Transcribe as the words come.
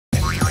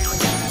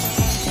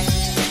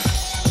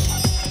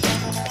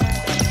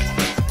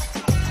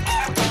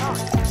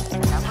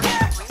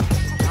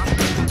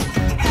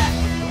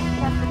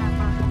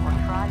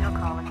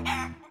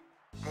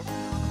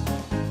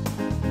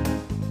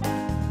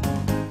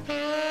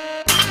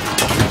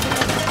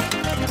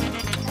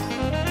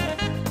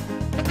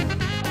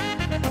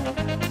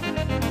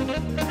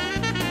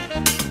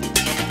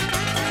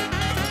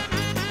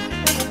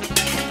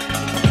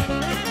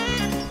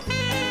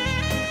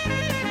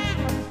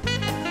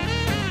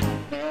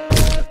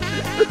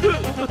Oops.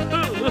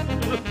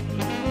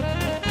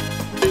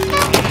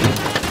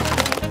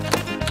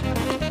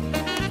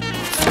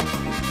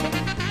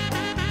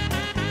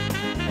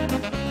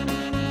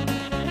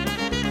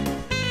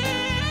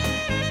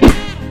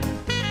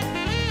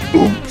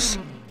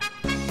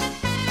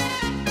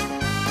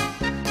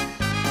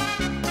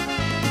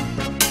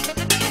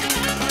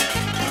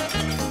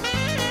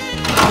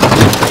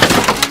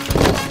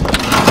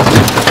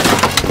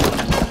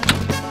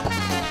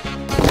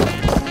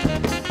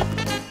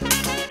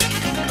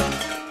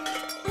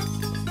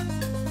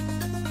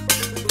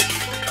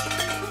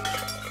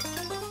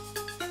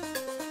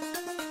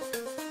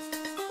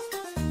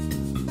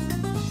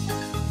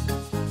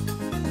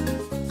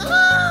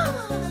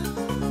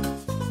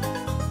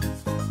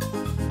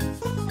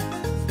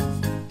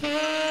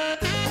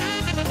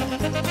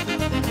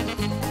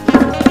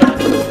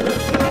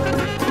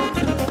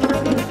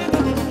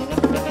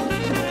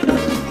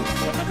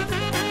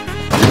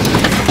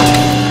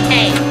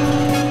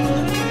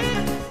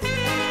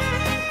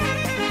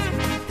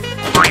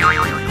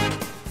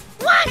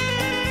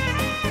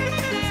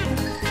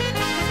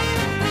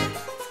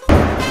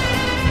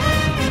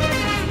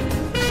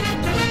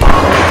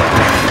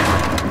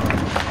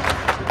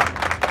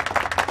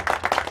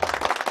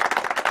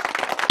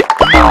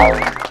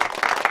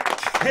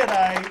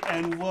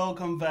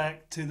 Welcome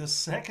back to the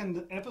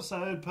second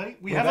episode, Pete.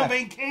 We haven't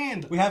been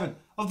canned. We haven't.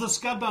 Of the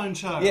Scudbone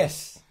Show.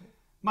 Yes.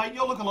 Mate,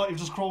 you're looking like you've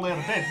just crawled out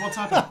of bed. What's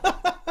happened?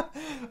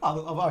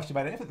 I've actually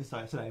made an effort this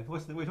day today.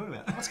 What are you talking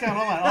about? What's going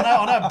on, mate?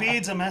 I know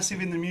beards are massive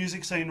in the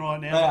music scene right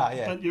now. They are,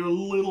 yeah. But you're a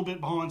little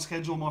bit behind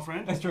schedule, my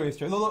friend. It's true, it's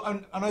true. Look,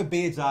 I know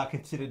beards are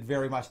considered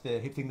very much the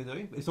hip thing to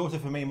do. It's also,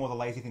 for me, more the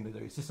lazy thing to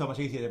do. It's just so much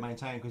easier to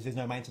maintain because there's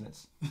no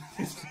maintenance.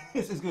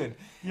 This is good.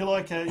 You're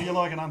like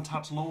an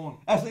untouched lawn.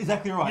 That's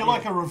exactly right. You're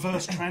like a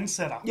reverse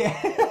trendsetter.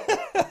 Yeah.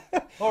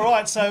 All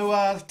right,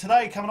 so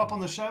today, coming up on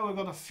the show, we've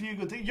got a few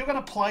good things. You're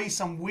going to play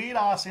some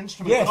weird-ass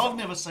instrument that I've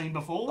never seen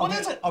before. What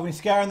is it? I've been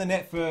scouring the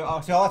net for...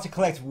 so I like to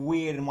collect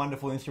weird and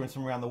wonderful instruments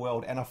from around the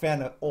world, and I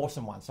found an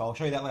awesome one, so I'll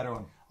show you that later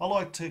on. I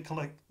like to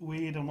collect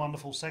weird and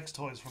wonderful sex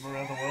toys from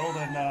around the world,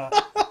 and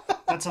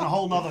that's a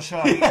whole nother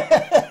show.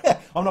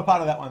 I'm not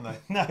part of that one, though.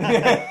 No,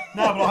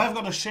 but I have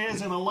got a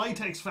shares in a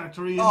latex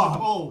factory in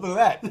Nepal. Look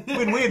at that.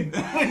 Win-win.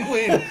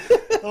 Win-win.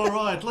 All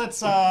right,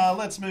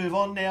 let's move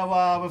on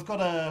now. We've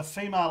got a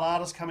female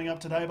artist coming up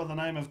today by the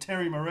name of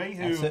Terrie Marie,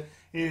 who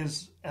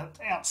is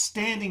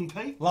outstanding,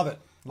 Pete. Love it.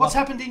 What's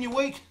happened in your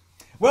week?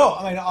 Well,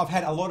 I mean, I've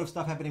had a lot of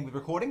stuff happening with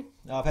recording.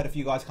 I've had a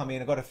few guys come in.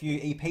 I've got a few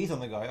EPs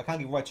on the go. I can't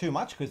give away too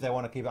much because they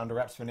want to keep it under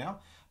wraps for now.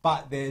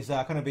 But there's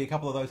going to be a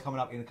couple of those coming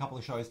up in a couple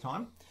of shows'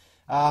 time.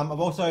 I've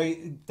also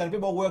done a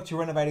bit more work to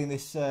renovating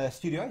this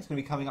studio. It's going to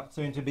be coming up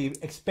soon to be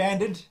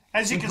expanded.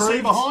 As you can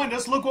see behind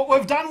us, look what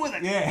we've done with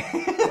it. Yeah,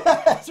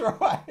 that's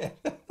right.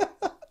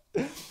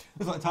 Looks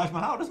like Taj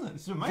Mahal, doesn't it?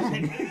 It's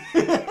amazing.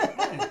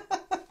 Hey,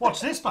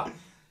 watch this, but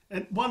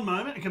at one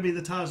moment it could be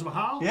the Taj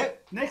Mahal.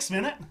 Yep. Next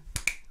minute,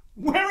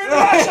 we're in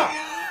Russia.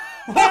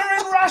 We're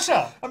in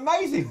Russia.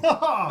 Amazing.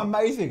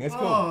 Amazing. It's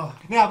cool.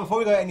 Now, before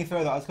we go any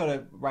further, I've just got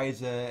to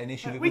raise an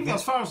issue. We can go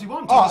as far as we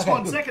want. Just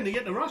 1 second to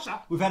get to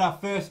Russia. We've had our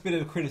first bit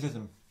of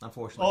criticism,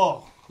 unfortunately.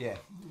 Oh. Yeah.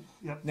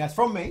 Yep. Now, it's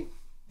from me.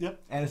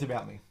 Yep. And it's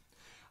about me.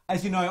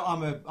 As you know,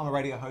 I'm a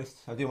radio host.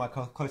 I do my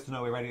Close to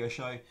Nowhere radio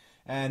show.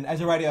 And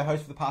as a radio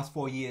host for the past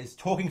 4 years,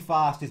 talking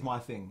fast is my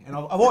thing. And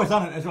I've always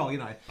done it as well, you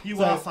know.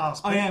 You are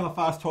fast, Pete. I am a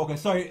fast talker.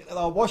 So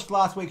I watched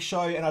last week's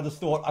show and I just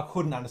thought I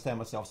couldn't understand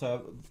myself.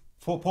 So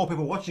poor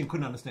people watching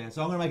couldn't understand.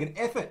 So I'm going to make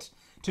an effort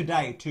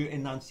today to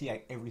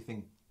enunciate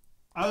everything.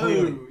 Oh,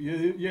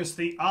 yes,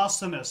 the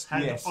arsonist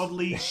had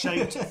oddly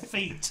shaped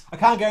feet. I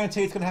can't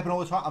guarantee it's going to happen all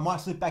the time. I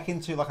might slip back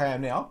into, like I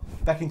am now,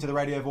 back into the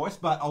radio voice,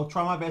 but I'll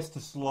try my best to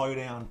slow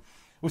down.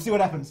 We'll see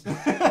what happens.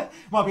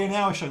 Might be an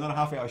hour show, not a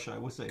half-hour show.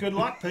 We'll see. Good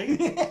luck,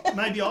 Pete.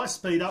 Maybe I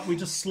speed up, we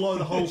just slow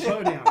the whole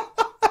show down.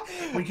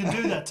 We can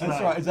do that today.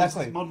 That's right,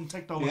 exactly. Modern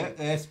technology. Yeah,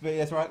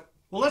 that's right.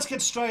 Well, let's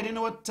get straight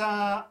into it.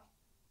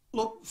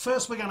 Look,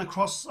 first we're going to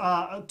cross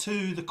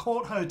to the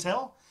Court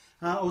Hotel.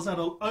 I was at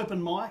an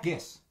open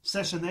mic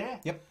session there.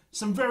 Yep.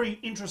 Some very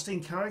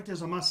interesting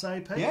characters, I must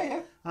say, Pete.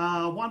 Yeah.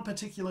 One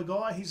particular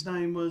guy, his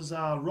name was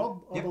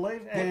Rob, I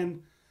believe,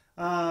 and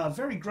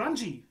very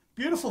grungy,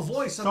 beautiful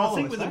voice. And soloist, I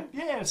think with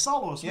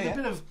soloist.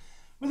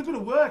 With a bit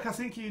of work, I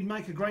think he'd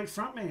make a great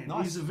frontman.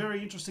 Nice. He's a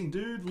very interesting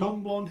dude,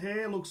 long blonde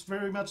hair, looks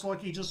very much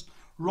like he just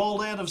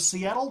rolled out of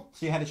Seattle.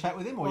 So you had a chat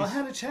with him? Or I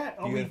had a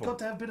chat. We got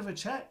to have a bit of a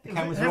chat.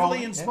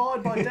 Heavily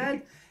inspired by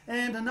Dad.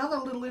 And another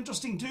little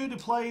interesting dude who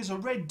plays a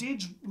red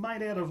didge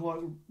made out of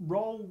like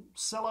roll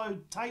cello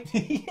tape.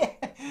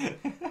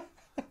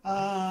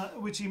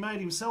 Which he made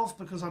himself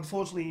because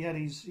unfortunately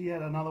he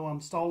had another one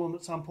stolen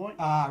at some point.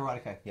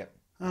 Right, okay, yep.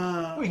 We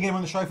can get him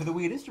on the show for the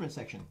weird instrument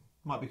section.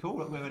 Might be cool.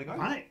 Where to go?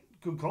 Mate,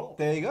 good call.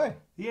 There you go.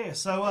 Yeah,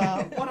 so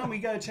why don't we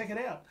go check it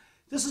out?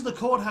 This is the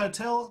Court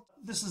Hotel.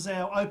 This is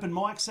our open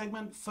mic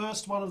segment,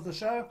 first one of the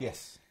show.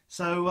 Yes.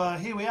 So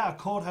here we are,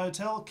 Court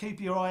Hotel.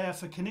 Keep your eye out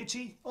for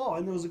Kenichi. Oh,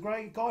 and there was a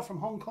great guy from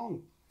Hong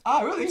Kong.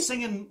 Oh, really?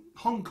 Singing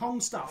Hong Kong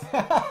stuff.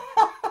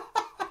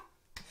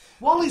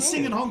 While he's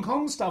singing Hong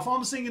Kong stuff,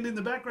 I'm singing in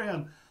the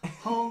background.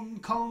 Hong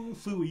Kong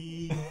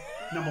Fooey,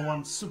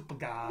 #1 super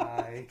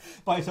guy.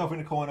 By yourself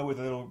in a corner with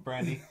a little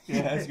brandy.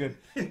 Yeah, that's good.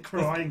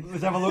 Crying.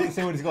 Let's have a look and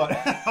see what he's got.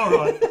 All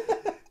right.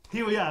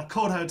 Here we are,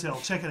 Court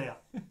Hotel. Check it out.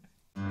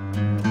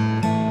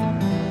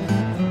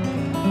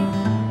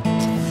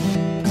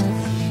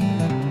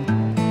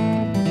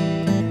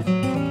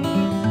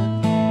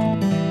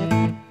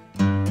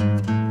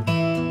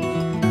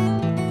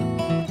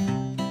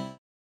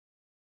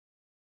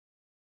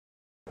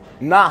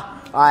 Nah,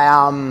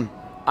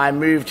 I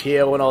moved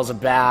here when I was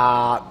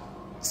about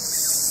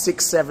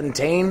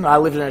 17. I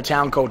lived in a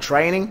town called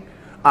Training,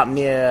 up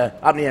near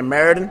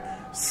Meriden.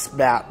 It's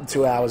about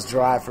 2 hours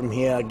drive from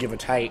here, give or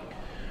take.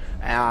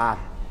 Yeah,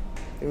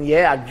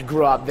 I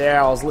grew up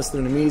there. I was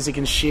listening to music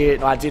and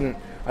shit. I didn't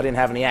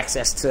have any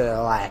access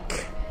to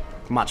like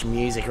much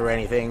music or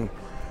anything.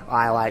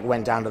 I like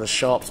went down to the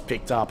shops,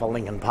 picked up a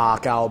Linkin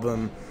Park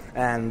album,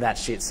 and that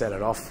shit set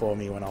it off for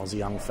me when I was a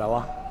young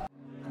fella.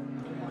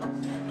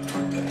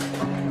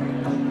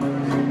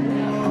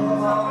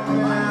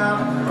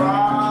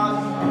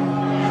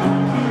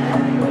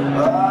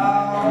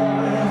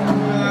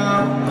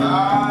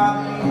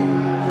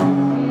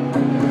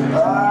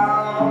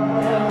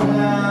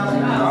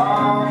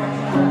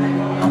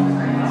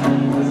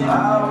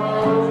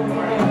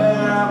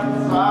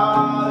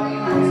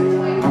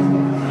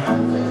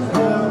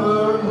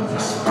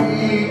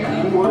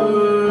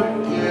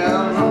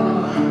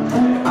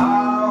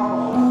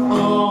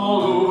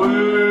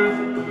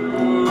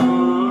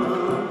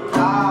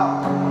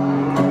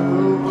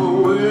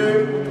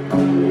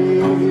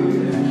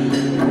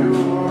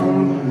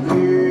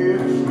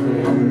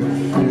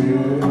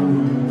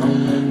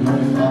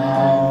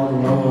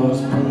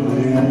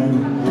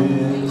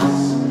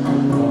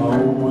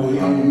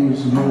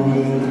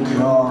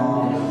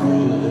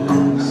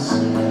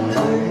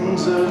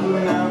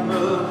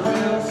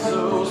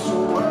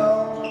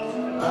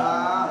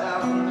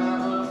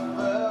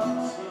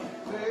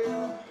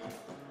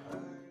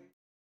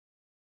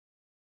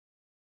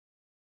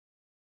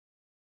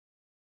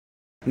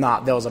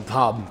 Nah, there was a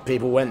pub.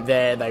 People went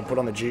there, they put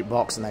on the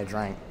jukebox and they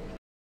drank.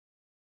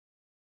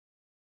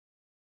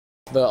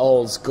 The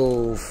old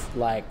school,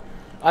 like,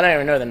 I don't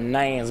even know the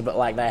names, but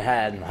like they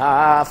had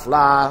High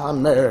Fly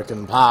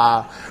American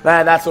Pie,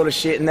 that sort of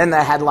shit. And then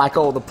they had like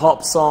all the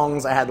pop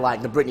songs. They had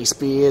like the Britney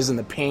Spears and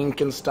the Pink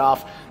and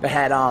stuff. They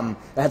had some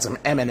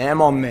Eminem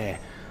on there.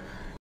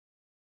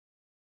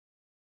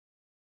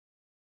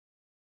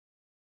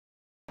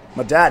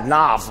 My dad,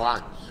 nah,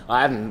 fuck.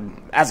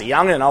 As a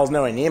youngin', I was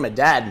nowhere near my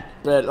dad.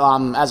 But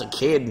as a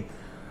kid,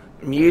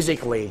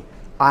 musically,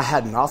 I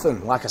had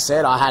nothing. Like I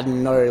said, I had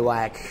no,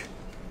 like,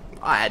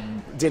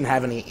 didn't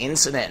have any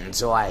internet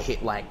until I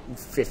hit, like,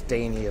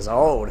 15 years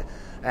old.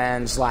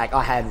 And, like,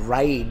 I had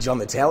Rage on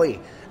the telly,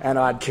 and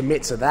I'd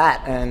commit to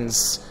that, and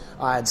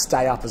I'd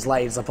stay up as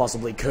late as I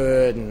possibly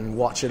could and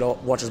watch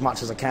as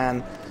much as I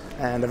can.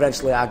 And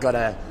eventually I got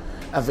a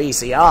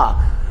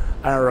VCR.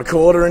 And a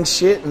recorder and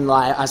shit, and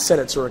like I set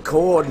it to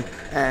record,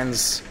 and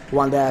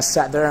one day I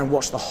sat there and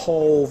watched the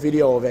whole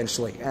video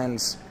eventually, and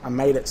I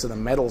made it to the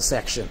metal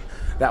section.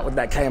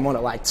 That came on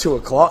at like 2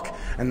 o'clock,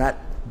 and that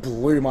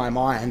blew my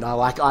mind.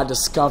 I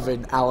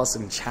discovered Alice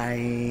in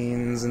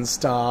Chains and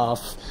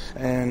stuff,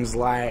 and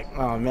like,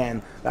 oh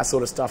man, that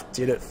sort of stuff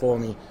did it for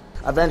me.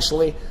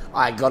 Eventually,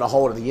 I got a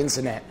hold of the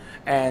internet,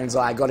 and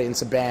I got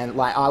into band.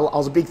 Like I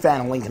was a big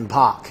fan of Linkin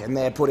Park, and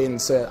they're put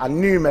into a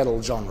nu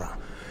metal genre.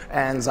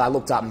 And I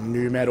looked up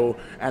nu metal,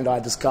 and I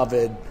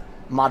discovered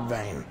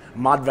Mudvayne.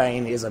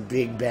 Mudvayne is a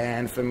big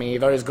band for me.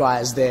 Those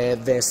guys,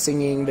 they're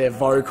singing, their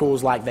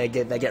vocals, like they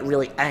get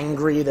really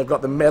angry. They've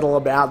got the metal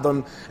about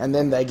them, and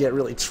then they get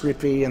really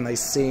trippy and they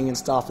sing and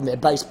stuff. And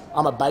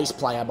I'm a bass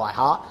player by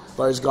heart.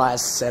 Those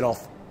guys set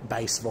off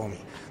bass for me.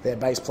 Their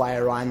bass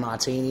player Ryan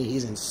Martini,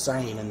 he's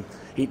insane, and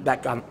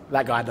that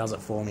guy does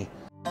it for me.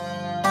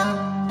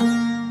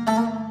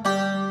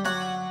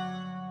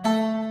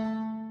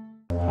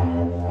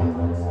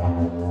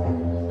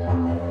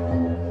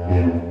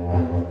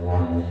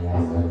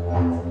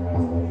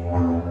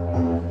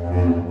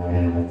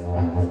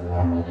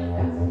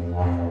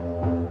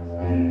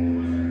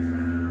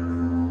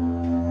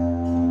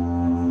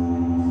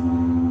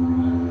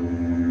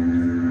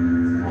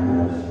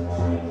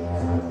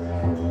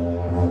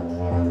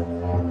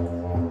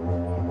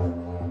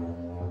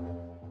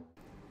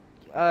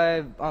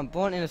 I'm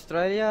born in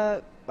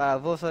Australia, but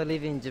I've also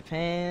lived in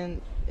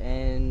Japan,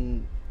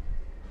 and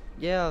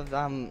yeah,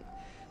 when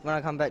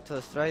I come back to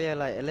Australia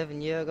like 11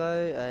 years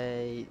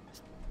ago,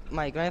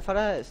 my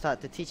grandfather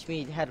started to teach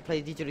me how to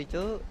play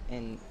didgeridoo,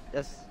 and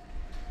that's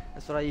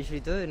what I usually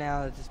do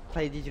now. I just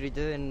play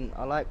didgeridoo, and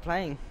I like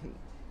playing.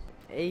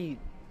 He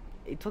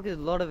took a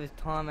lot of his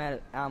time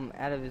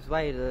out of his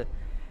way to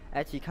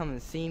actually come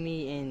and see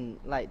me and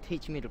like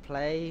teach me to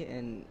play,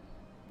 and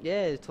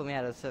yeah, he taught me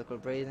how to circle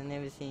breathe and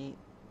everything.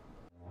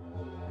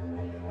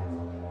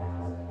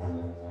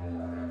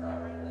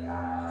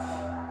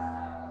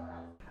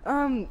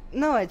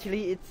 No,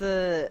 actually, it's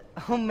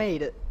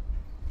homemade.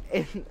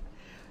 And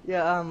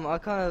Yeah, I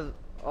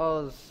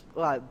was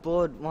like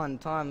bored one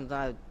time and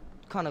I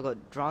kind of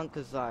got drunk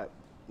because like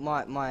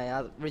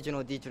my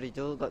original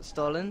didgeridoo got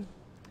stolen.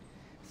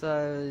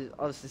 So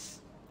I was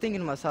just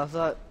thinking to myself,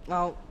 like,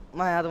 well,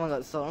 my other one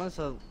got stolen,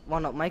 so why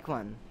not make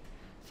one?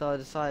 So I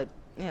decided,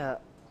 yeah,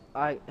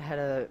 I had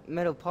a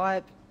metal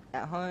pipe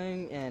at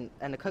home and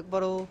a Coke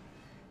bottle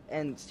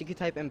and sticky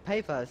tape and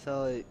paper.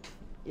 So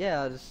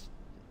yeah, I just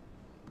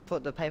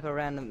put the paper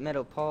around the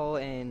metal pole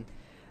and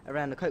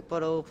around the Coke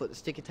bottle, put the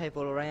sticky tape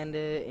all around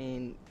it,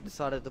 and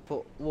decided to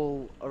put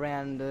wool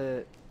around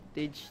the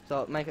didge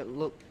to make it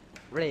look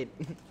red.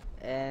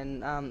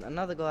 And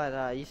another guy that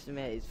I used to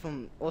meet is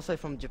also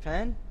from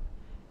Japan.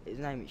 His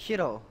name is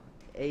Shiro.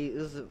 He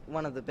was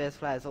one of the best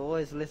players. I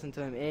always listen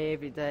to him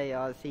every day.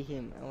 I see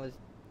him. I was,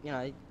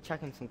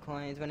 chuck him some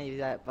coins when he was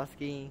out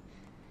busking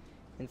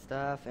and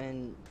stuff.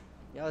 And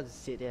I'll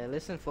just sit there,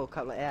 listen for a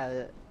couple of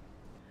hours.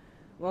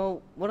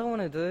 Well, what I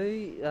want to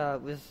do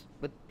with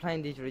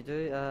playing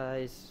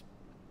didgeridoo is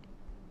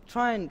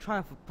try and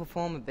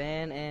perform a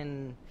band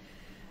and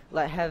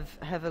like have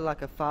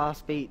like a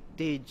fast beat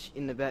didge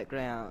in the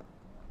background.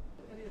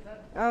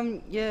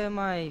 Yeah,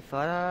 my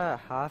father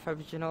half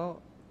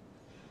Aboriginal.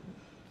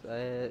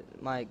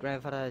 My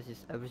grandfather is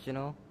just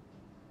Aboriginal.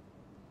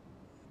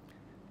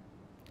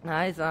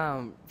 No, he's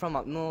from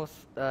up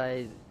north,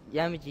 he's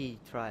Yamaji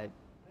tribe.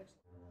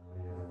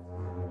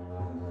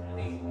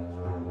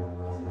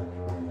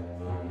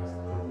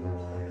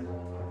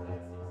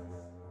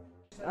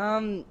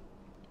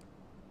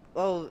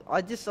 Well,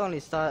 I just only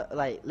started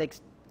like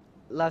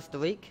last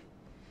week,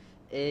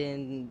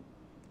 and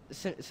as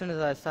soon as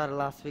I started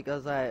last week,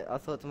 I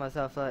thought to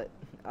myself, like,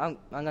 I'm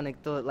gonna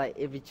do it like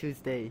every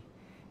Tuesday,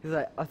 because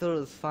like, I thought it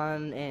was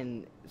fun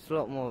and it's a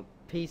lot more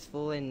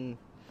peaceful, and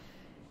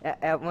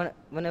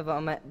whenever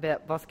I'm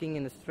about busking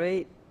in the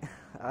street,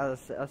 I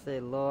see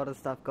a lot of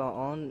stuff going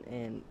on,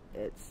 and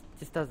it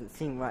just doesn't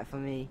seem right for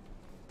me.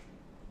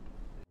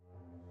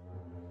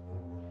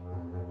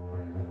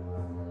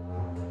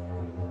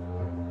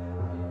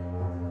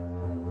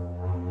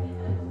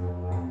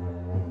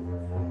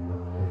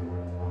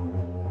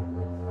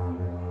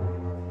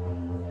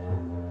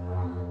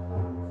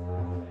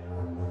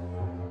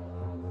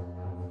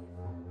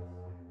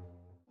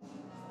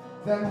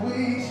 That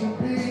we should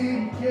be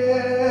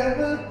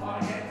together.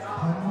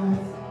 And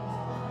it's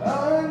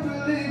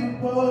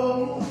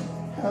unbelievable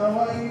how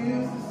I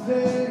used to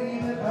say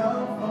that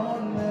I'm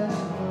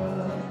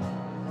forever.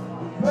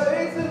 The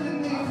places you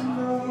need to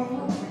know,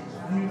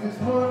 you just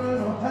wanna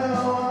know how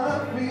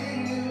I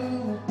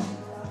feel.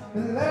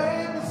 The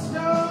land is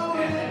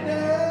showing it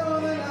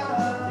down and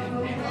I'm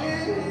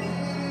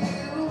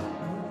real.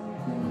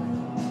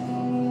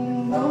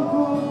 扭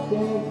曲的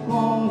光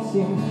線，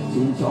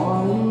纏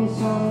在深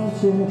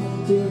處，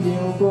照耀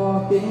過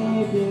幾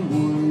遍回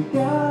家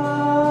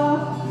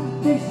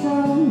的身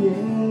影。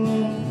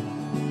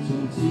從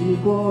自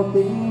過點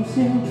先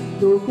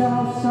到交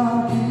叉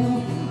點，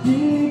已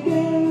經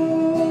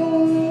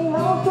扭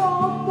曲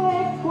的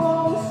光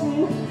線，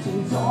存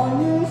在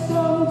於深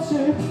處，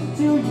照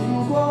耀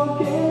過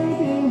幾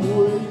遍回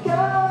家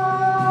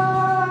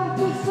的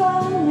身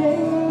影。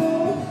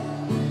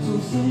從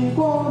事過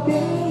境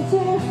遷，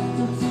逐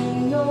漸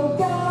到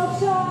交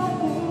叉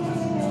點。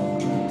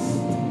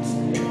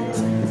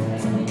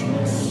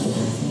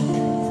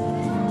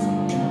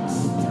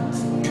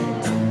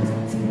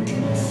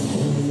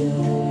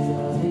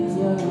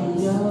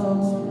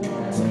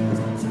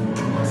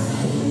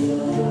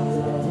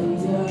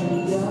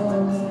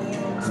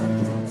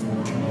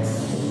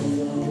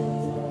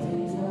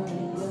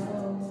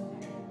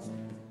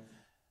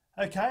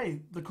Okay,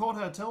 the Court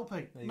Hotel,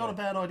 Pete. Not a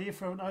bad idea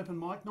for an open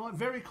mic night.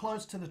 Very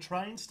close to the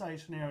train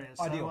station area.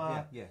 So,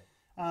 Ideal,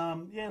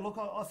 yeah. Look,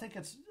 I think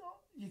it's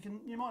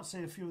you might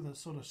see a few of the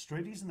sort of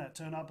streeties and that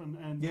turn up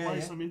and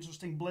play some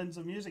interesting blends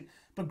of music.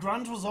 But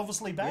grunge was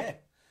obviously back. Yeah.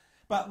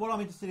 But what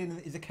I'm interested in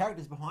is the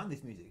characters behind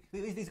this music.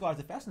 These guys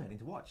are fascinating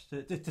to watch,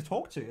 to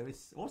talk to.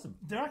 It's awesome.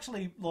 They're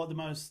actually like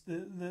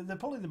they're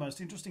probably the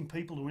most interesting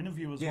people to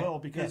interview as well,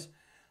 because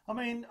I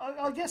mean,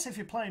 I guess if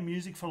you're playing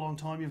music for a long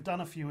time, you've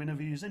done a few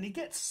interviews and you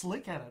get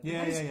slick at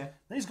it.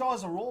 These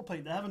guys are raw,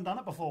 Pete. They haven't done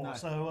it before. No.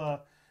 So,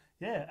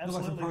 absolutely.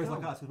 Like some pros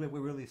like us, because we're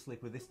really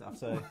slick with this stuff,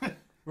 so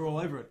we're all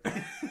over it.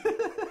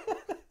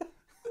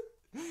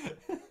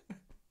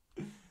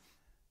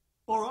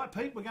 All right,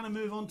 Pete, we're going to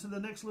move on to the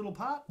next little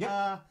part.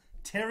 Yep.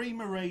 Terrie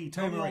Marie.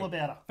 Tell me all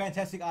about her.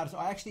 Fantastic artist.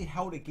 I actually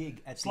held a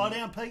gig at Slow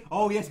down, Pete.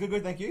 Oh, yes,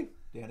 good, thank you.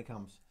 Down it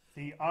comes.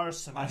 The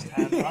artist must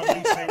have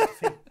ugly sense.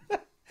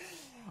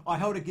 I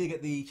held a gig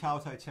at the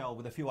Charles Hotel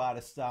with a few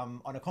artists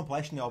on a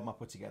compilation album I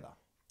put together.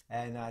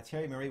 And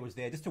Terrie Marie was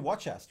there just to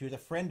watch us. She was a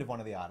friend of one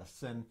of the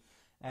artists. And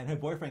her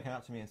boyfriend came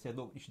up to me and said,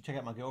 look, you should check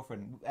out my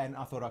girlfriend. And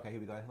I thought, okay, here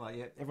we go. Like,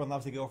 yeah, everyone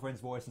loves their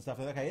girlfriend's voice and stuff.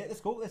 Like, okay, yeah,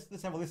 that's cool.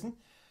 Let's have a listen.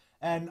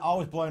 And I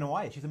was blown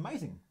away. She's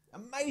amazing.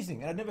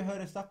 Amazing. And I'd never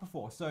heard her stuff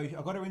before. So I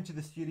got her into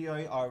the studio.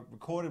 I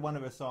recorded one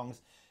of her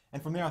songs.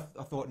 And from there,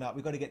 I thought, no,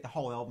 we've got to get the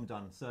whole album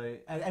done. So,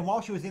 and while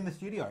she was in the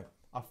studio,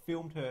 I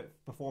filmed her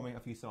performing a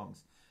few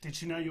songs. Did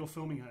she know you were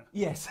filming her?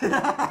 Yes.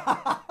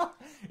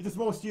 It's a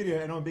small studio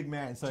and I'm a big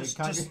man, so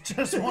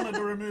just wanted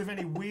to remove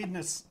any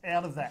weirdness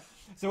out of that.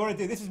 So what I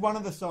do, this is one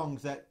of the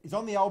songs that is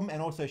on the album and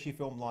also she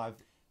filmed live.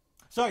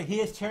 So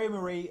here's Terrie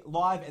Marie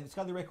live at the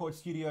Scudbone Record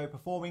Studio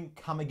performing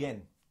Come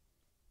Again.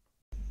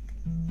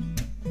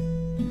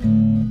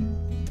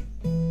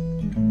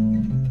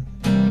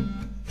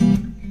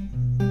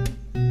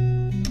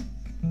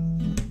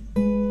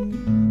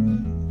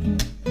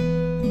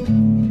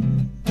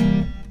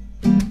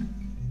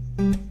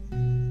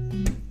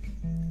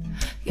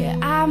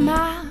 Get out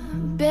my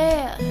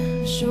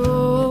bed,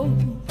 show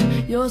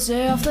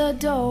yourself the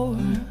door.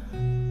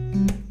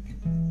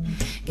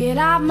 Get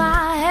out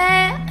my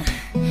head,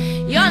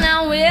 you're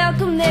not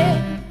welcome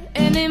there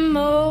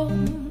anymore.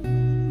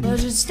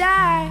 But you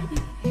stay,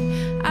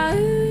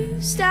 oh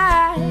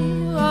stay,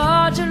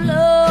 watch your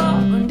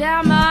love run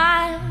down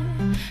my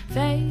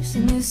face.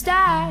 And you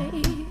stay,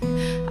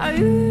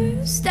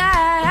 oh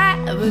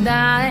stay, but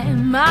I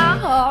in my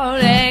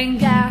heart ain't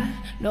got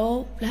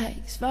no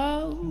place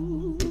for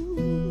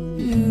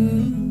you.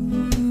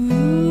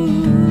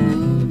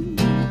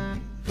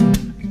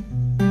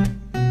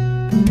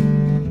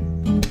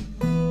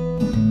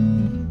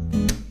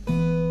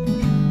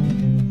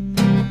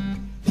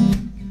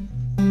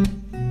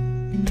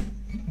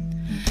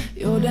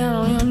 You're down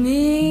on your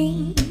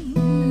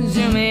knees,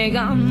 you make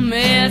a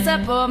mess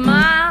up of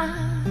my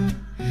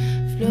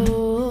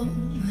floor.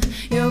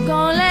 You're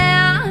gonna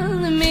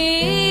let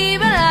me,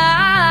 but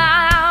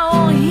I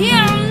won't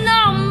hear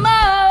no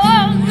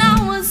more.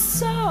 No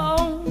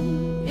song,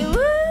 it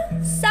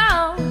was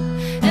song,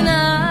 and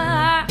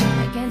I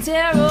can't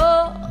tear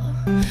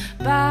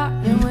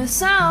apart it with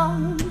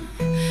song.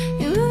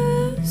 It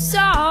was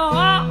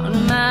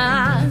song,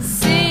 my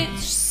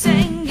stitch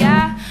ain't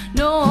got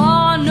no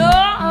heart, no.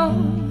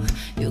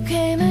 You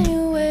came and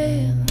you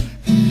went,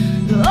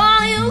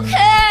 oh you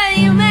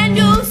came and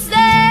you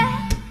said,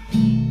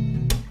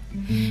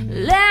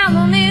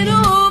 allow me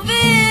to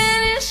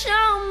finish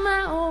on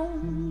my own.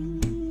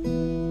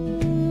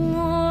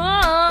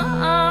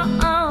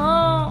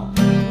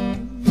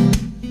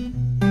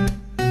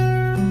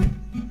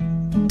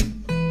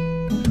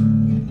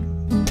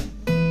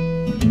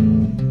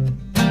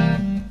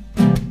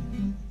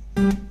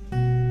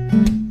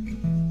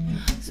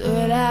 So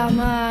get out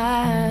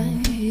my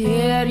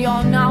head,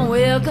 you're not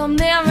welcome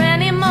there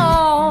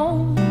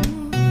anymore.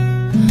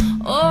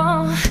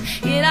 Oh,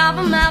 get off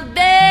of my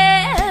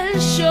bed,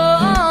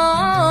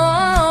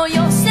 show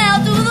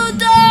yourself through the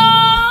door.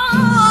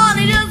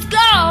 And just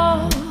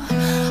go,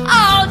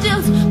 oh,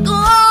 just go.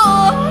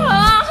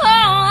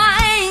 I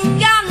ain't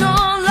got no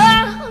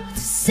love to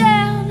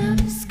sell, now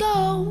just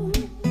go.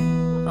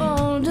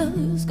 Oh,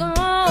 just go.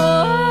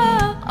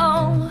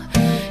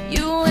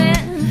 You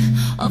ain't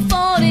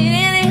afford it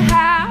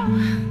anyhow.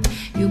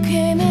 You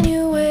came and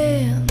you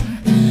went.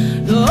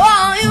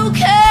 Oh, you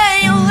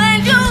came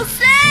and you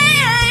said,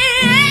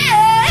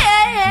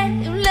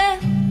 you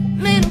let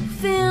me to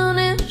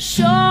finish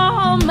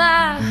all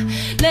my,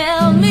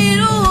 let me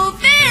to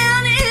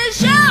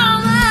finish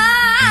all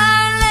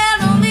my,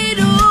 let me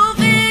to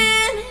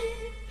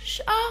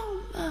finish all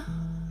my,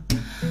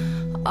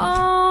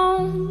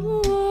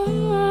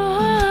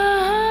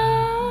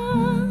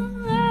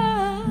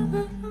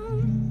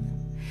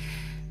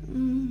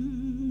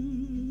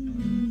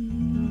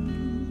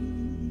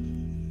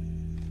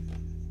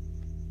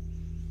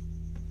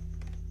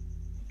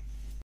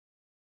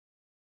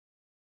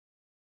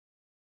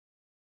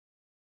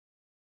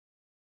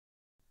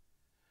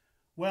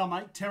 Well,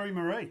 mate, Terrie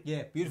Marie.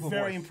 Yeah, beautiful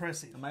Very voice.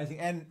 impressive. Amazing.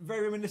 And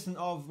very reminiscent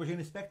of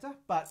Regina Spektor,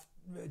 but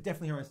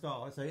definitely her own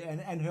style. So,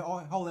 and her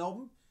whole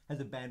album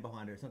has a band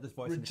behind her. It's not just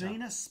voice and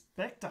Regina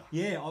Spektor.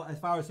 Yeah, as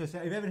far as her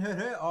sound. If you haven't heard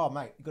her, oh,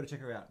 mate, you've got to check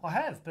her out. I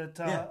have, but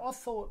Yeah. I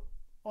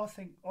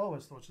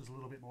always thought she was a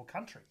little bit more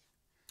country.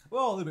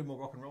 Well, a little bit more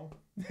rock and roll.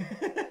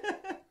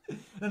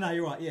 No,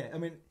 you're right, yeah. I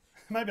mean...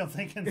 Maybe I'm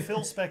thinking Phil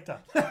Spector.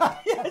 Yeah,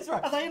 that's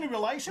right. Are they in a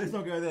relation? Let's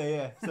not go there,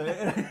 yeah. So,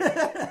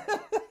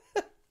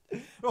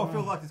 well,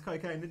 Phil liked his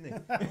cocaine, didn't he?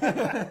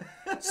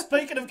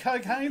 Speaking of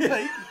cocaine,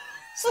 Pete.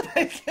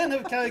 Speaking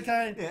of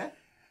cocaine. Yeah.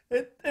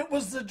 It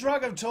was the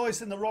drug of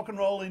choice in the rock and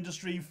roll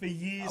industry for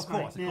years, Of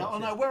course, mate. of Now, course, I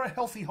know yeah. we're a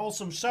healthy,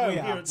 wholesome show We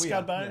here are, at we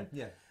are, Scudbone,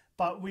 yeah.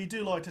 but we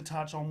do like to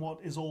touch on what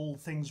is all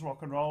things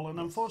rock and roll, and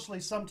unfortunately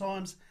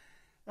sometimes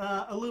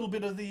a little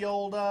bit of the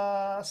old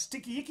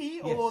sticky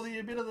icky or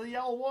a bit of the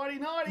old whitey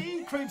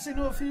nighty creeps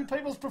into a few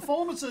people's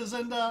performances,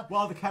 and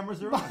while the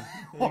cameras are on.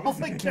 while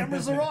the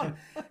cameras are on.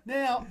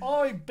 Now,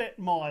 I bet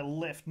my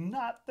left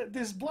nut that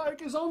this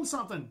bloke is on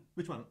something.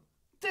 Which one?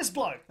 This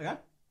bloke. Okay.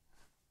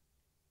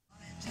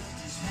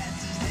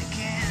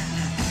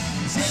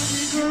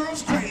 Every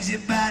girl's crazy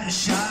about a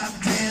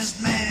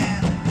sharp-dressed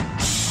man.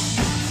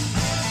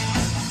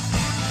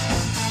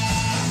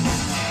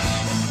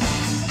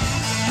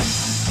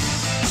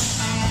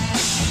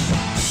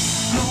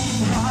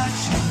 Gold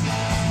watch,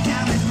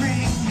 diamond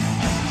ring,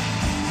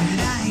 but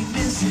I ain't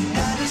missing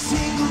not a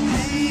single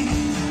thing.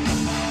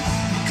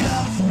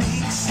 Cuff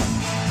links,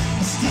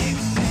 stick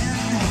pin,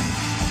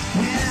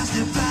 when I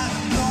step out.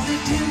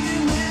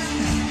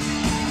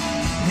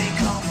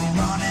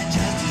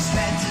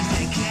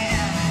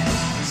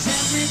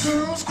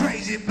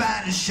 crazy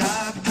about a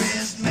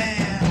sharp-dressed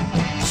man.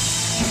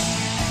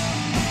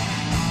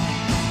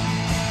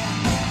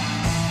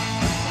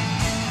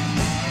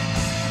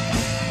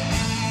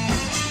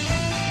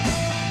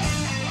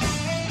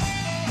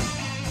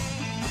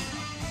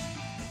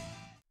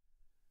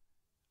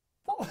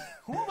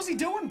 What was he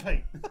doing,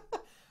 Pete?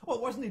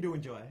 What wasn't he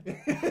doing, Joy?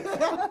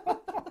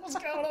 What's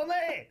going on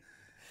there?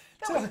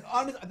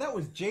 That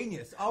was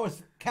genius. I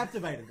was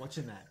captivated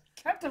watching that.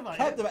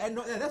 Captivated. And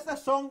that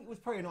song was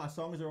pretty nice.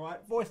 Song is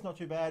alright. Voice not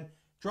too bad.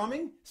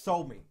 Drumming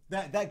sold me.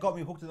 That got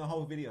me hooked in the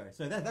whole video.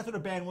 So that's what a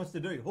band wants to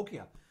do, hook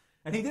you.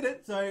 And he did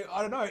it. So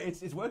I don't know.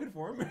 It's working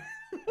for him.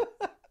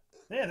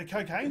 Yeah, the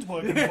cocaine's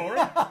working for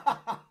him.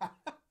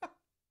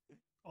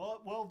 Oh,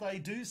 well, they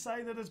do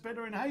say that it's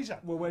better in Asia.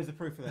 Well, where's the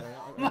proof of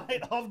that?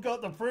 Mate, I've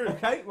got the proof.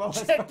 Okay, well,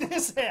 check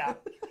this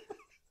out.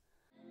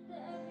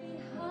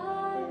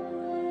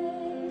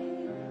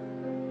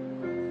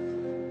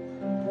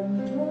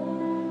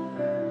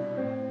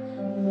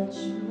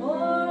 Much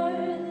more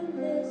than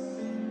this,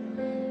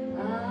 I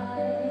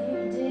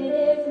did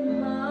it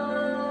my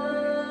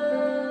way.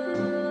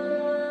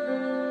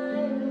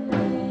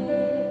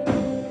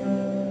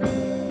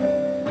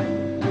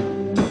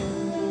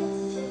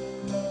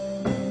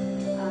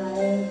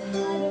 I've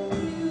had a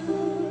few,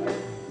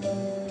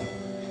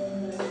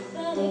 but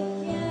then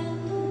again,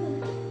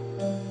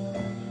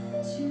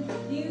 too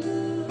few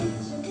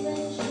to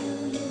mention.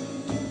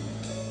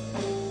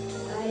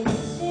 I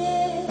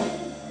did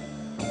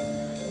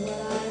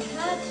what I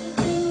had to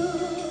do,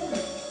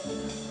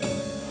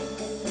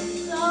 and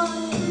saw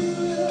it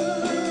through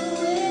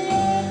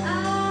without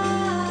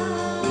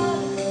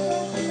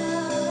exception.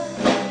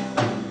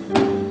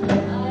 I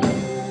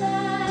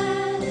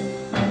planned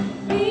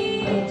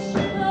each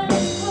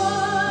burning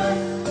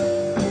course,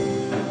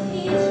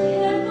 each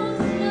careful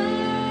step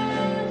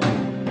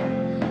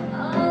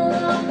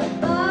along the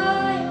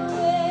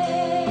byway.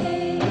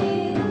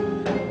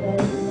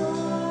 There's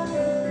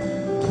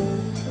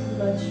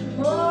much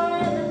more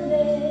than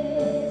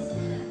this,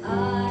 I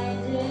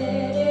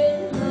did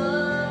it my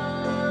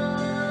way.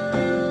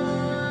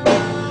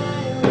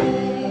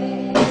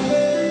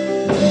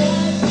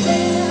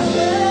 Let's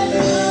never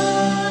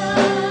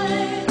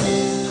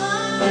try,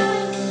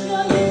 I'm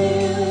sure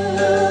you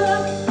knew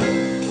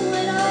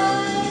when I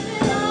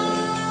belong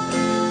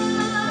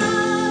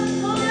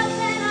more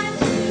than I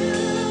do.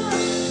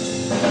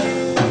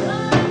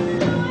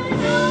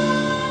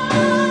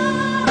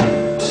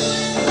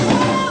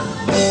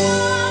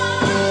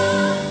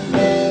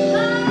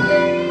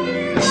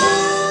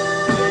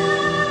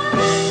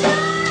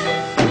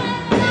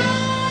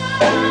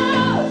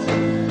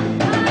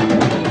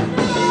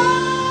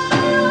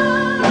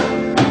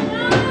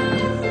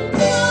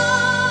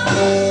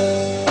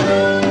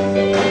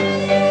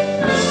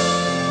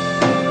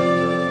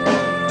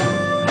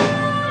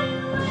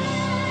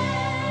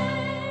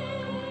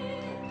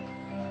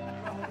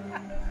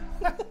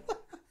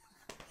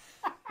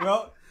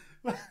 Well,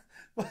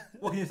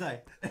 what can you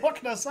say? What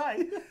can I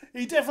say?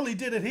 He definitely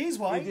did it his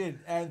way. He did,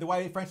 and the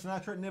way Frank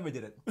Sinatra never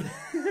did it.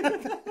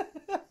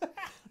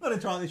 Not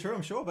entirely true,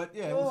 I'm sure, but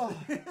yeah. It was...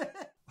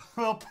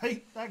 Well,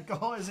 Pete, that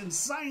guy is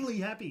insanely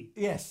happy.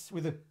 Yes,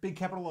 with a big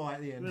capital I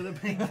at the end. With a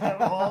big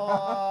capital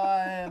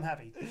I am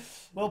happy.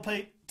 Well,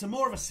 Pete, to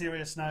more of a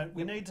serious note,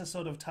 we need to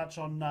sort of touch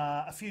on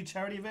a few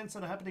charity events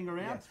that are happening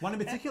around. Yes, one in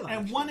particular.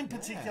 And one in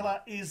particular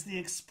is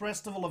the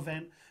Expressival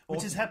event,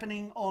 which is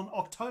happening on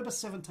October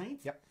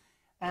 17th. Yep.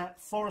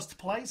 At Forest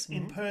Place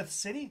in Perth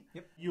City.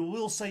 Yep. You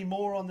will see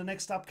more on the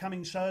next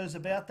upcoming shows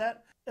about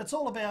that. It's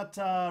all about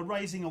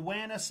raising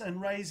awareness and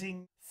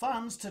raising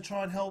funds to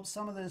try and help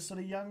some of the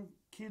sort of young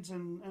kids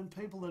and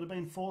people that have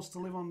been forced to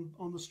live on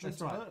the streets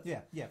That's right. of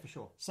Perth. Yeah, for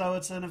sure. So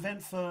it's an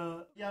event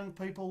for young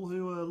people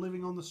who are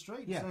living on the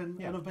streets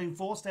and have been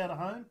forced out of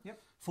home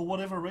for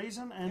whatever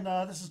reason. And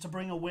this is to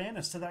bring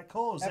awareness to that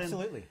cause.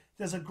 Absolutely. And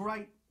there's a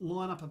great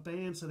lineup of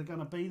bands that are going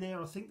to be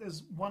there. I think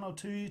there's one or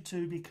two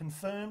to be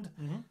confirmed.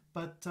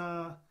 But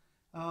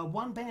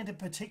one band in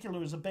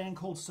particular is a band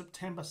called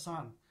September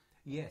Sun.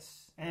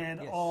 Yes. And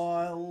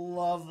I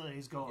love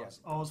these guys.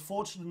 I was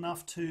fortunate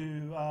enough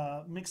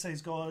to mix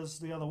these guys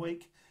the other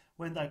week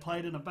when they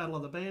played in a Battle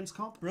of the Bands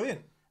comp.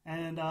 Brilliant.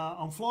 And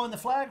I'm flying the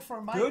flag for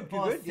them, mate. Good,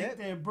 I think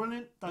they're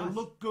brilliant. They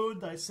look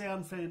good. They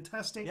sound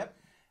fantastic. Yep.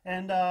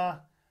 And,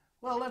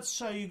 well, let's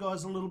show you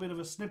guys a little bit of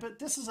a snippet.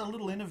 This is a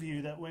little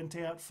interview that went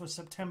out for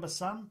September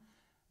Sun.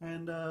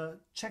 And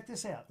check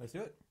this out. Let's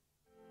do it.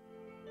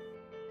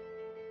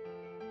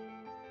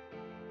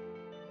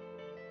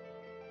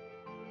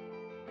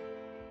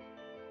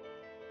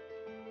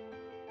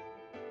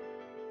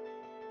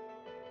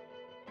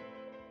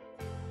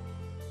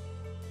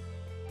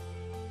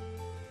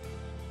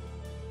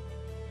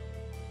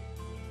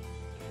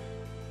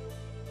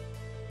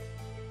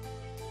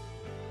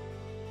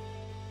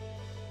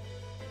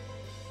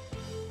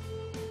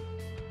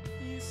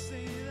 You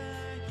say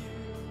that you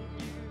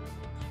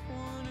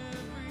want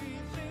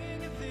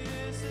everything of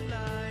this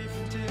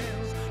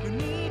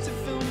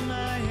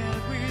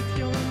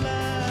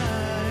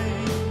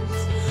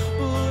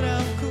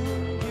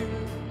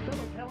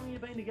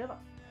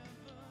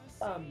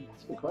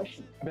That's a good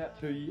question. About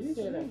 2 years.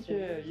 Yeah, about 2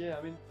 years. Yeah.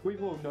 I mean,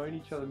 we've all known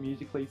each other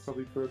musically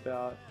probably for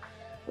about,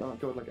 oh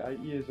God, like 8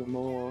 years or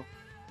more.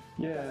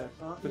 Yeah.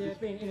 Right. Yeah,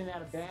 been in and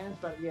out of bands,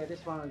 but yeah,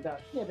 this one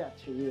about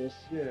 2 years.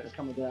 Yeah. It's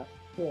come about.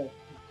 Yeah.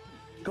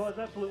 Guys,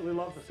 absolutely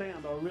love the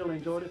sound. I really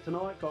enjoyed it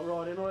tonight. Got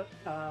right into it.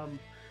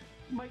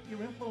 Mate,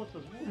 your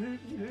influences. Who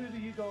do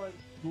you guys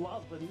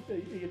love? And are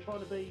you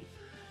trying to be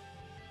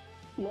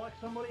like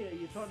somebody? Are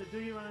you trying to do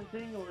your own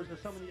thing, or is there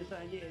someone you're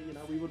saying, yeah, you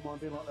know, we wouldn't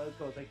mind being like those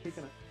guys? They're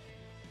kicking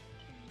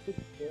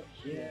it.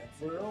 Yeah,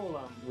 we're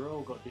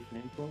all got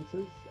different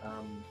influences.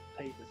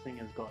 Pete, the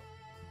singer's got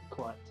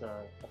quite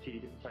a few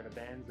different sort of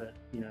bands that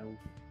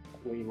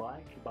we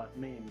like, but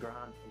me and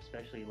Grant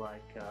especially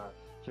like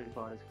Foo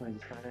Fighters,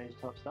 Queens of Stone Age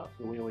type stuff.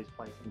 So we always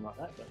play something like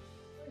that. But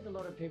there's a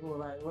lot of people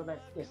like what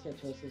they said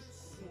to us is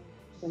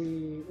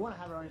we want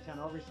to have our own sound,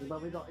 obviously, but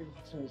we've got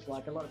influences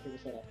like a lot of people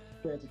say like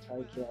Birds of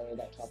Tokyo,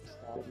 that type of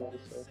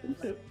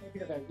stuff.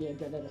 Yeah,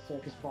 they're the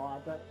circus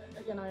vibe, but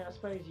I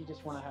suppose you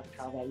just want to have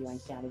carve out your own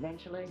sound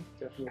eventually.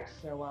 Definitely.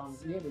 So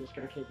we just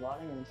got to keep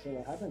writing and see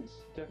what happens.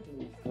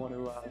 Definitely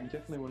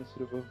want to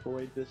sort of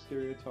avoid the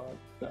stereotype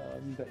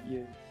that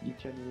you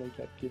generally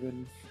get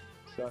given.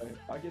 So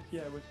I guess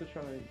we're still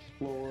trying to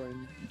explore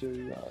and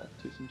do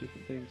some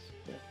different things.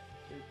 Yeah.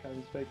 Can't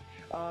even speak.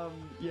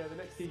 The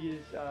next gig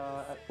is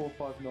at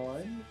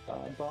 459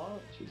 Bar,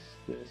 which is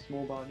the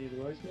small bar near the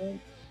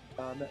Rosemount.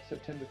 That's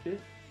September 5th,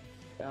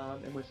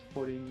 and we're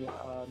supporting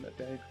a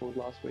band called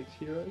Last Week's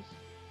Heroes.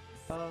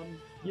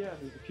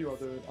 There's a few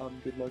other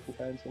good local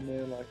bands on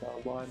there, like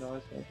Lion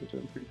Eyes, which are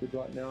doing pretty good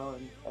right now.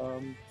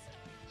 And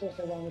there's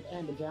also one with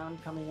Amber Down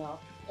coming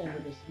up end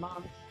of this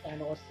month,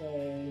 and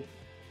also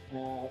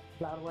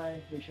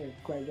Floutaway, which are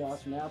great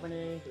guys from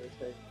Albany,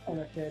 on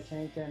the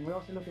 13th, and we're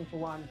also looking for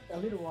one a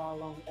little while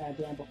along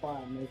the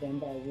Amplifier in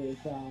November with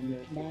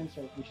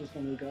Mansell, which is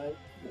going to be great.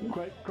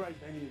 Great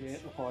venue, the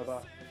Amplifier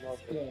Bar.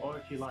 Yeah. or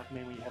if you're like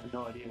me, where you have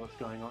no idea what's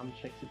going on,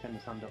 check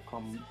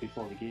septembersun.com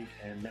before the gig,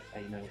 and that's how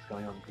you know what's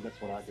going on, because that's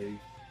what I do.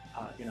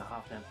 Half an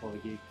hour before the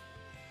gig.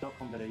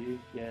 .com.au,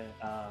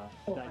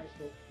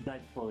 day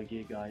before the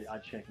gig, I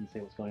check and see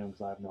what's going on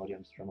because I have no idea.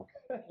 I'm just a drummer.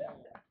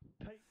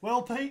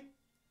 Well, Pete.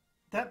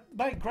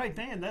 Mate, great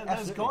band.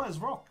 Those guys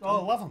rock.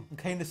 Oh, I love them. I'm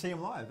keen to see them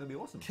live. That'd be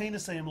awesome. Keen to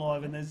see them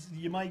live, and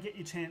you may get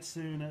your chance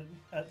soon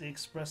at the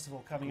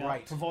Expressival coming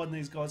up, providing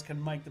these guys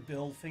can make the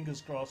bill.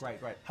 Fingers crossed.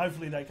 Great.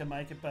 Hopefully they can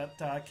make it, but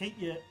keep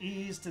your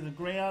ears to the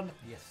ground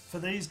for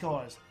these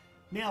guys.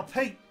 Now,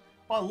 Pete,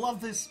 I love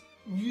this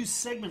new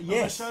segment of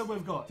the show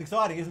we've got. It's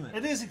exciting, isn't it?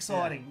 It is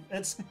exciting.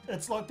 Yeah.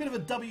 It's like a bit of a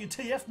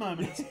WTF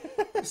moment.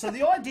 So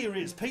the idea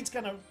is Pete's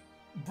going to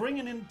bring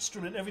an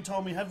instrument every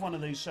time we have one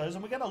of these shows,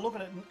 and we're going to look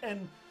at it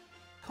and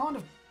kind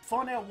of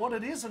find out what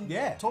it is and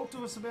talk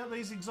to us about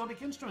these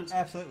exotic instruments.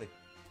 Absolutely.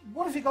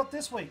 What have you got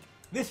this week?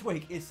 This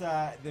week, it's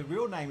the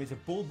real name is a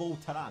Bulbul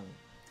Tarang,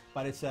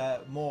 but it's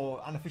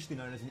more unofficially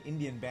known as an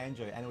Indian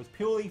banjo, and it was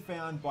purely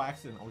found by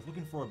accident. I was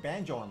looking for a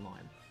banjo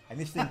online, and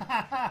this thing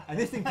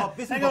popped.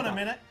 Hang on a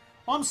minute.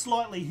 I'm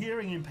slightly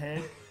hearing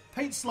impaired.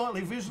 Pete's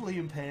slightly visually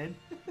impaired.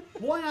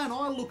 Why aren't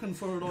I looking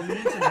for it on the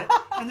internet,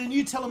 and then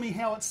you telling me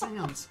how it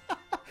sounds?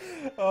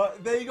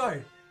 There you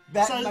go.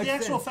 So the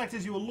actual fact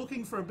is you were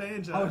looking for a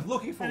banjo. I was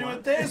looking for one.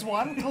 Went, there's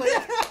one, click.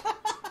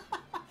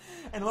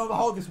 And lo and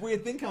behold, this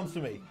weird thing comes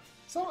to me.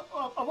 So,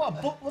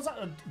 what's that?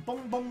 A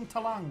bong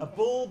talang? A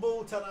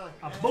bulbul tarang.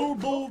 A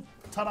bulbul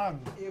tarang.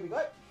 Here we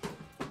go.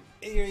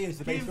 Here he is,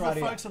 the Give the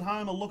folks at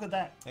home a look at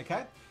that.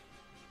 Okay.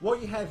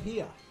 What you have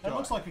here. It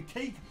looks like a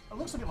key. It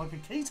looks a bit like a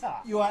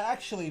guitar. You are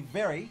actually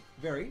very,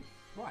 very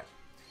right.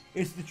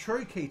 It's the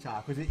true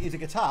guitar, because it is a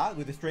guitar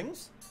with the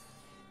strings,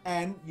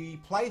 and you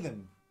play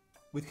them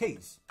with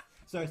keys.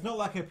 So it's not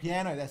like a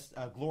piano that's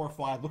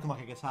glorified, looking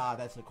like a guitar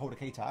that's called a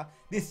guitar.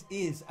 This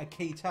is a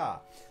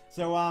guitar.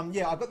 So I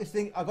got this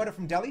thing. I got it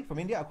from Delhi, from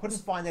India. I couldn't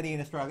find that here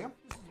in Australia.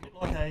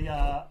 Like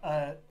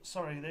a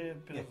sorry, there a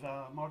bit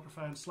of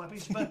microphone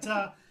slappage,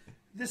 but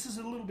this is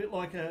a little bit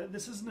like a.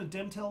 This isn't a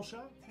Demtel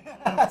show.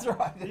 That's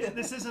right.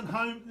 This isn't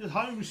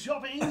home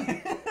shopping.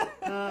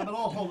 But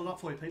I'll hold it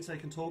up for you, Pete, so you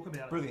can talk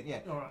about it. Brilliant.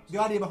 Yeah. All right. The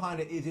idea behind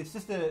it is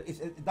it's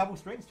a double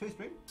string, it's 2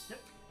 string. Yep.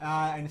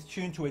 And it's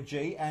tuned to a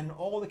G, and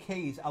all the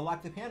keys are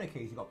like the piano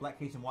keys. You've got black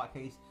keys and white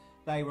keys.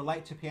 They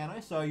relate to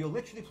piano, so you're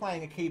literally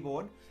playing a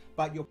keyboard,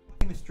 but you're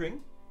plucking the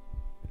string.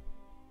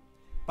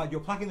 But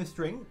you're plucking the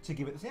string to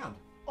give it the sound.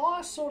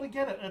 I sort of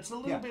get it. It's a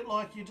little bit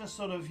like you're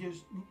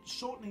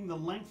shortening the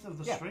length of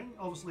the string,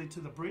 obviously to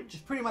the bridge.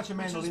 It's pretty much a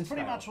mandolin. Which is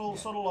pretty much all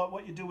sort of like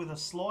what you do with a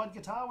slide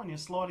guitar when you're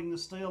sliding the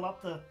steel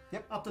up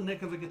the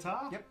neck of a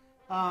guitar. Yep.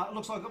 It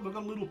looks like we've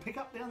got a little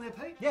pickup down there,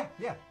 Pete.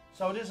 Yeah.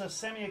 So it is a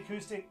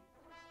semi-acoustic.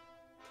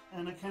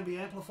 And it can be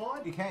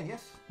amplified? You can,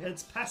 yes. Yep.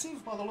 It's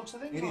passive by the looks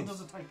of things, or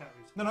does it take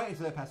batteries? No,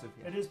 it's passive.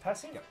 Yeah. It is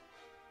passive? Yep.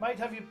 Mate,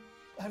 have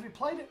you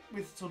played it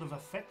with sort of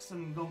effects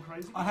and gone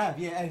crazy? I have,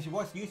 yeah. And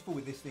what's useful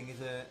with this thing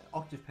is an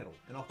octave pedal.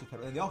 And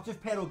the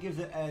octave pedal gives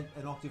it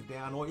an octave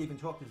down, or even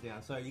 2 octaves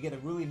down. So you get a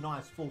really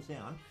nice full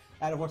sound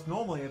out of what's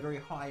normally a very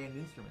high-end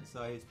instrument.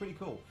 So it's pretty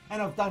cool.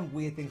 And I've done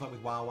weird things like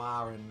with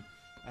wah-wah and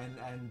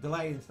and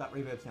delay and stuff.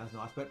 Reverb sounds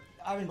nice, but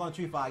I haven't gone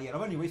too far yet.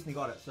 I've only recently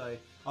got it, so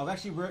I've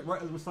actually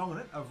wrote a song on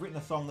it. I've written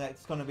a song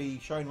that's going to be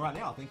shown right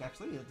now, I think,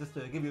 actually, just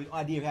to give you an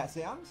idea of how it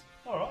sounds.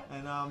 All right.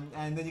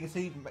 And then you can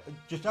see,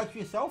 just judge for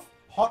yourself,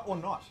 hot or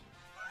not.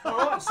 All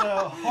right,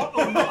 so hot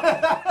or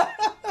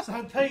not.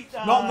 So Pete...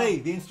 not me,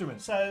 the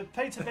instrument. So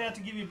Pete's about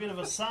to give you a bit of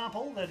a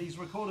sample that he's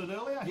recorded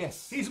earlier.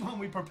 Yes. Here's one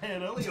we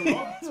prepared earlier on.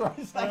 That's right,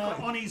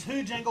 exactly. On his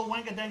Who Jangle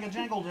Wanker Danga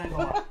Jangle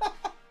Jangle.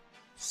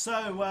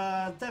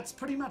 So that's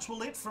pretty much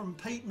it from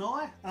Pete and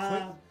I.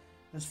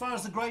 As far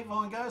as the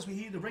grapevine goes, we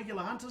hear the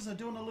regular hunters are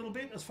doing a little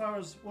bit as far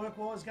as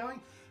work-wise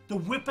going. The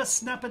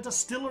Whippersnapper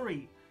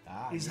Distillery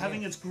is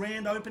having its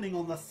grand opening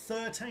on the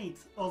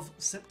 13th of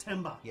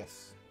September.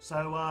 Yes.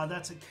 So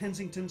that's at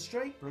Kensington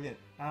Street. Brilliant.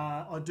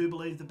 I do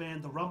believe the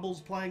band The Rumble's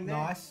playing there.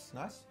 Nice,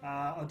 nice.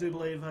 I do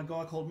believe a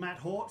guy called Matt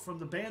Hort from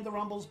the band The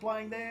Rumble's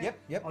playing there. Yep,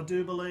 yep. I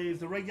do believe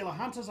the regular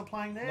Hunters are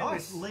playing there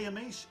Nice. with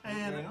Liam Ish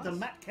and Very nice. the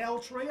Matt Cal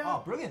Trio.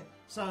 Oh, brilliant.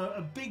 So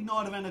a big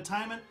night of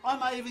entertainment. I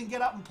may even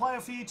get up and play a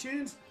few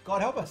tunes.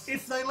 God help us.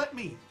 If they let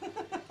me.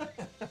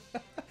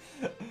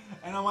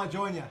 And I might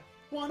join you.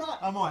 Why not?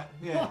 I might,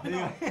 yeah. Why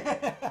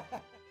not?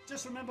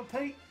 Just remember,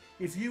 Pete,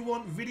 if you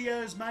want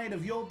videos made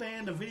of your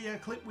band, a video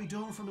clip, we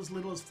do them from as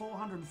little as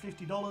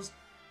 $450.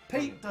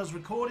 Pete does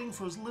recording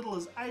for as little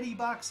as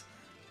 $80.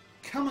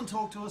 Come and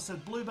talk to us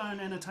at Bluebone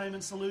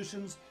Entertainment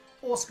Solutions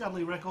or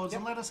Scudley Records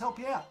and let us help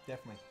you out.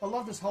 Definitely. I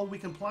love this whole we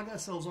can plug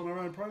ourselves on our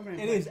own program.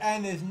 It is,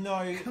 and there's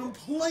no...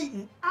 Complete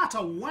and utter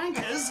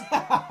wankers.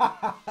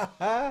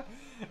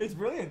 It's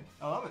brilliant.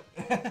 I love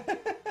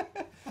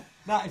it.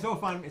 No, it's all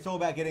fun. It's all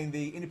about getting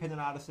the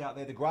independent artists out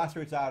there, the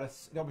grassroots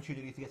artists, the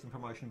opportunity to get some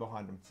promotion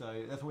behind them.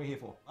 So that's what we're here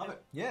for. Love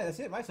it. Yeah, that's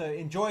it, mate. So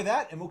enjoy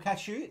that, and we'll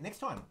catch you next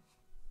time.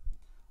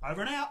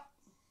 Over and out.